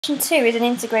Question 2 is an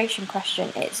integration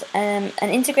question. It's an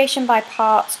integration by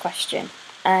parts question,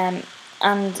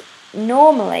 and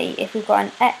normally if we've got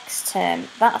an x term,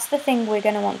 that's the thing we're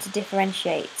going to want to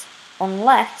differentiate,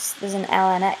 unless there's an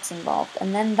ln x involved,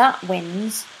 and then that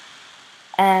wins,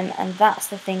 and that's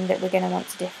the thing that we're going to want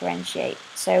to differentiate.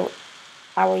 So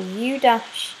our u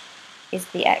dash is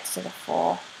the x to the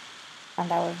 4,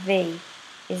 and our v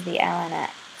is the ln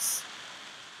x.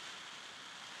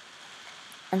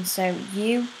 And so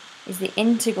u is the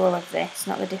integral of this,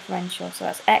 not the differential. So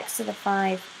that's x to the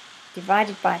 5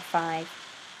 divided by 5,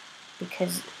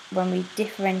 because when we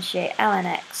differentiate ln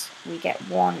x, we get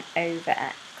 1 over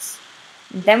x.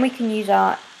 And then we can use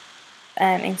our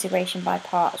integration by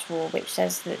parts rule, which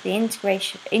says that the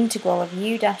integral of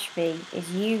u dash v is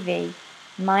uv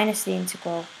minus the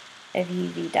integral of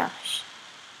uv dash.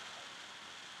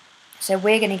 So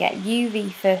we're going to get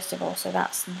uv first of all, so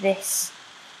that's this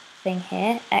thing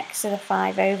here, x to the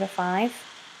 5 over 5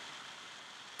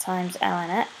 times ln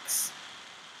x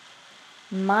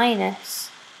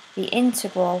minus the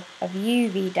integral of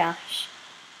uv dash,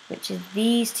 which is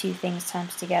these two things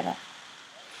times together.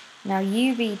 Now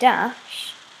uv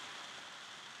dash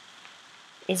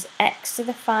is x to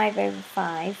the 5 over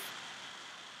 5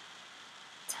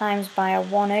 times by a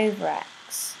 1 over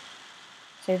x.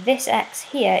 So this x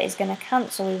here is going to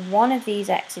cancel with one of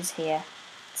these x's here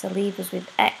to leave us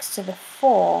with x to the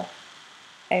 4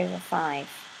 over 5.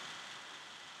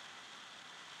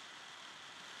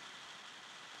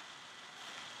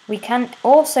 We can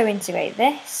also integrate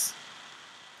this,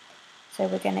 so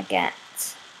we're going to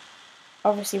get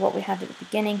obviously what we had at the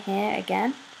beginning here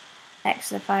again, x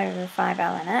to the 5 over 5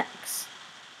 ln x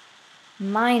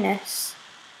minus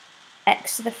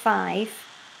x to the 5,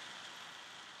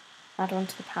 add 1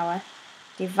 to the power,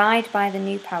 divide by the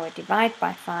new power, divide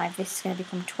by 5, this is going to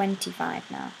become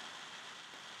 25 now.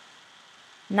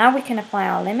 Now we can apply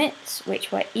our limits,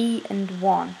 which were e and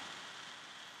 1.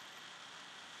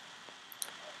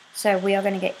 So we are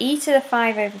going to get e to the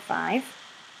 5 over 5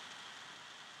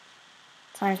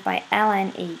 times by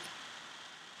ln e.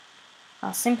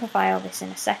 I'll simplify all this in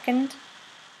a second.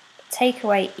 Take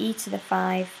away e to the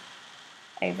 5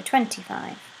 over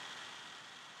 25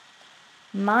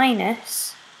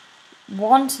 minus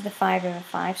 1 to the 5 over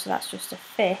 5, so that's just a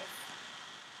fifth,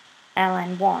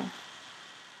 ln 1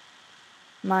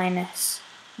 minus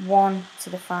 1 to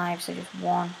the 5, so just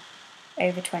 1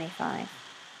 over 25.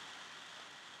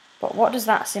 But what does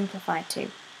that simplify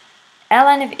to?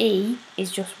 Ln of e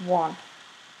is just 1,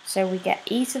 so we get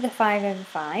e to the 5 over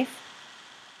 5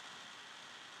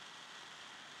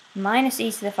 minus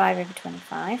e to the 5 over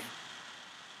 25.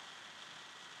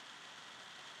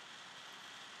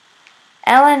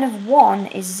 Ln of 1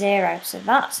 is 0, so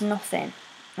that's nothing.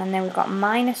 And then we've got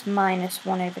minus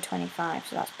 1 over 25,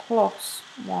 so that's plus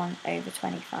 1 over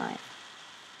 25.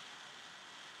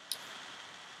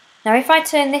 Now if I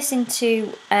turn this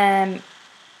into a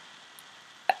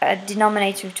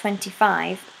denominator of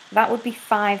 25, that would be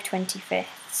 5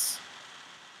 25ths.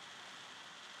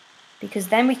 Because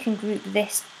then we can group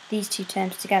these two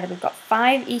terms together. We've got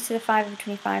 5 e to the 5 over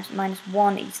 25 minus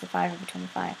 1 e to the 5 over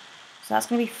 25. So that's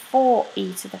going to be 4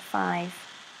 e to the 5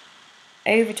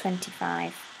 over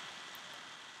 25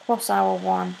 plus our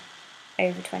 1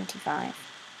 over 25.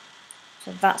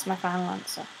 So that's my final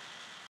answer.